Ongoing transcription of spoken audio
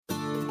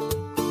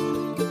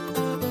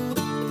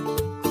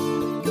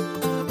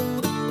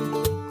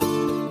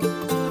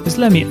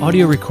Isla mi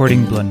audio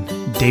recording blun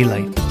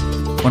Daylight.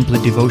 Wanpela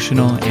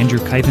devotional Andrew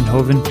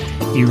Kuyvenhoven,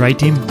 I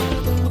Ritim,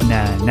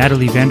 na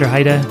Natalie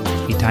Vanderheide,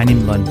 I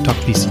tainim blun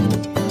Tokpisin.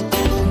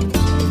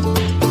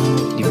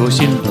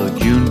 Devotion blo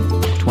June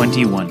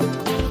 21.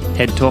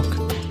 Head talk,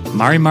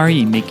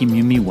 Marimari Mekim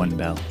Yumi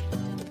Wanbel.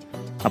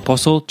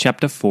 Aposel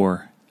chapter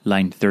 4,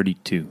 line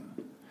 32.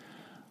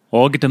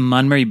 Olgeta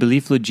manmeri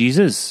bilip lo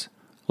Jisas,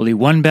 Oli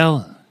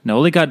Wanbel, na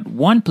Olgeta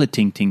wanpela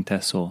tingting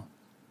tasol.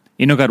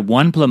 Nogat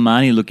wanpela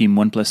mani lukim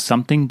wanpela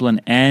samting blun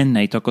en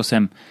na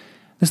itokosem.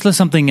 Disla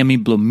something emi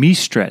blo mi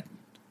stret.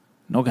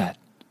 Nogat.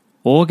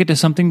 Olgeta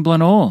something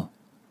blun ol.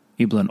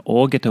 I blun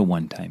Olgeta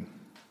wantaim.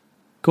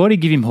 God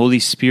givim Holi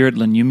Spirit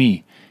lan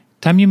Yumi.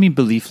 Tam Yumi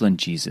belief lan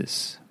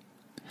Jisas.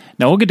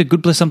 Now Olgeta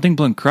gutpela something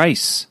blun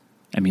Krais.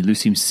 Emi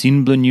lusim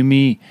sin blun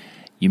Yumi.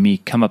 Yumi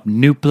kamap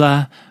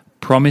nupela.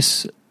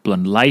 Promis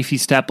blun life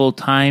stapel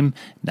taim.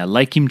 Na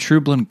likim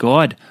true blun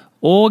God.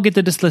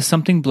 Olgeta disla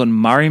something blun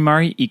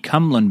Marimari I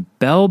kam blun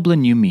bel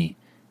blun Yumi.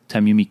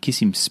 Tam Yumi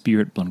kissim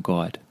Spirit blun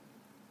God.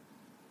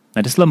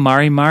 Na disla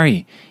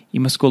Marimari I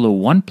must go lo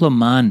wanpela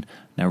man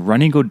na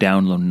running go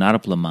down lo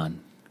nupela man.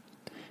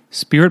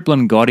 Spirit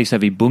blun God is have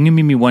bungim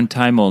mi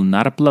wantaim ol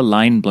nupela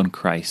line blun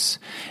Krais.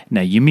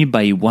 Na Yumi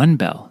by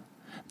Wanbel.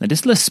 Na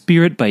disla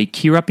Spirit by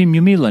kirapim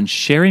Yumi lun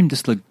sharim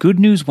disla good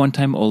news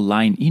wantaim ol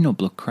line ino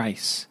blo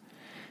Krais.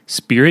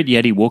 Spirit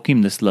yeti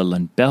wokim disla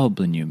lun bel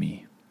blun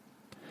Yumi.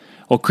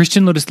 Ol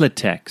Kristen lo disla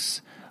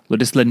text. Lo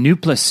disla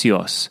nupela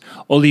sios.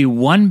 Oli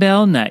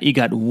Wanbel na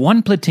igat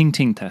wanpela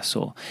tingting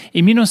tasol.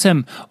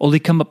 Iminosem oli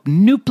kamap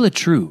nupela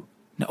true.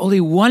 Na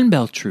oli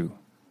Wanbel true.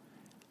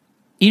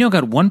 Ino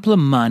got wanpela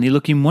man I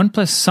lukim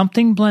wanpela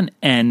something blun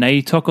en na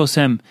I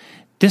tokosem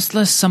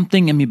disla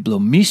something emi blo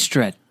mi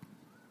stret.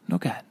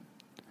 Nogat.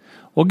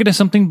 Olgeta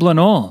something blun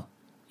ol.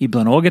 I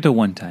blun Olgeta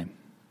wantaim.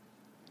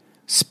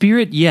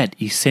 Spirit yet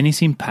I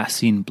senisim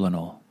pasin blun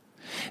ol.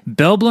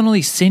 Bel blun oli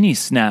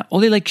senis na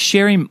oli like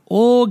sharim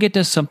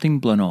Olgeta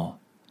something blun ol.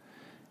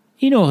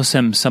 Ino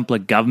osem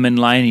sampla government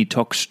line I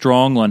talk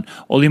strong on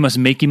oli must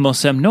make him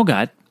osem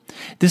nogat.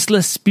 This la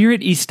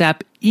Spirit I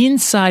stap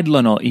inside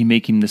lano I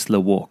make him this la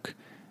walk.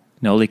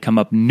 Na oli come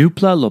up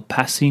nupela lo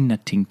pasin na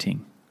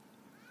tingting.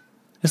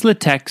 This la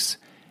text,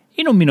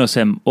 ino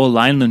minosem o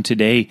line lun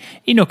today,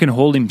 ino can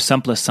hold him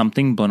sampla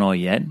something blano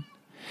yet.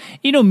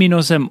 Ino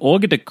minosem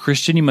Olgeta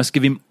Christian I must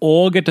give him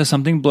Olgeta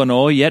something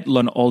blano yet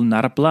lon ol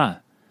nupela.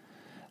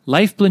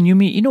 Life blun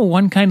Yumi ino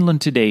one kind lun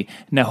today,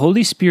 na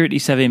Holi Spirit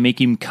is have make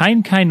him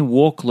kind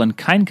walk lun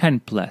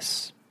kind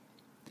bless.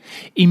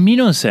 I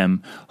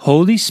minosem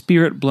Holi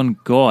Spirit blun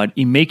God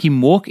I make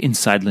him walk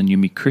inside lun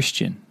Yumi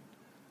Christian.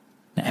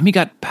 Na emi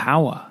got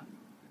power.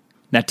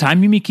 Na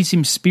time Yumi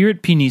kissim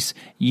Spirit pinis,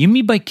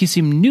 Yumi by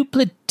kissim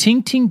nupela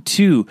tinting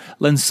too,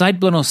 lun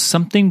side blun o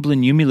something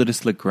blun Yumi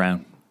ludis la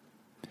ground.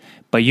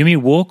 By Yumi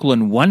walk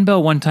lun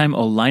Wanbel wantaim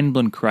o line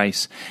blun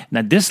Krais.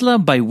 Na disla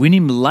by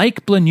winim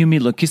like blun Yumi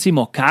lo kissim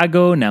o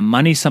kago na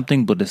money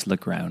something bludis la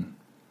ground.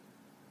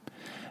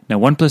 Na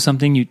wanpela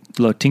something you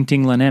lo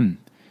tingting lan em.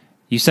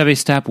 You save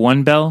stap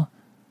Wanbel.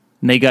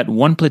 Na got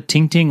wanpela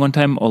tingting one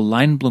time o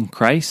line blun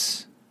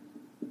Krais.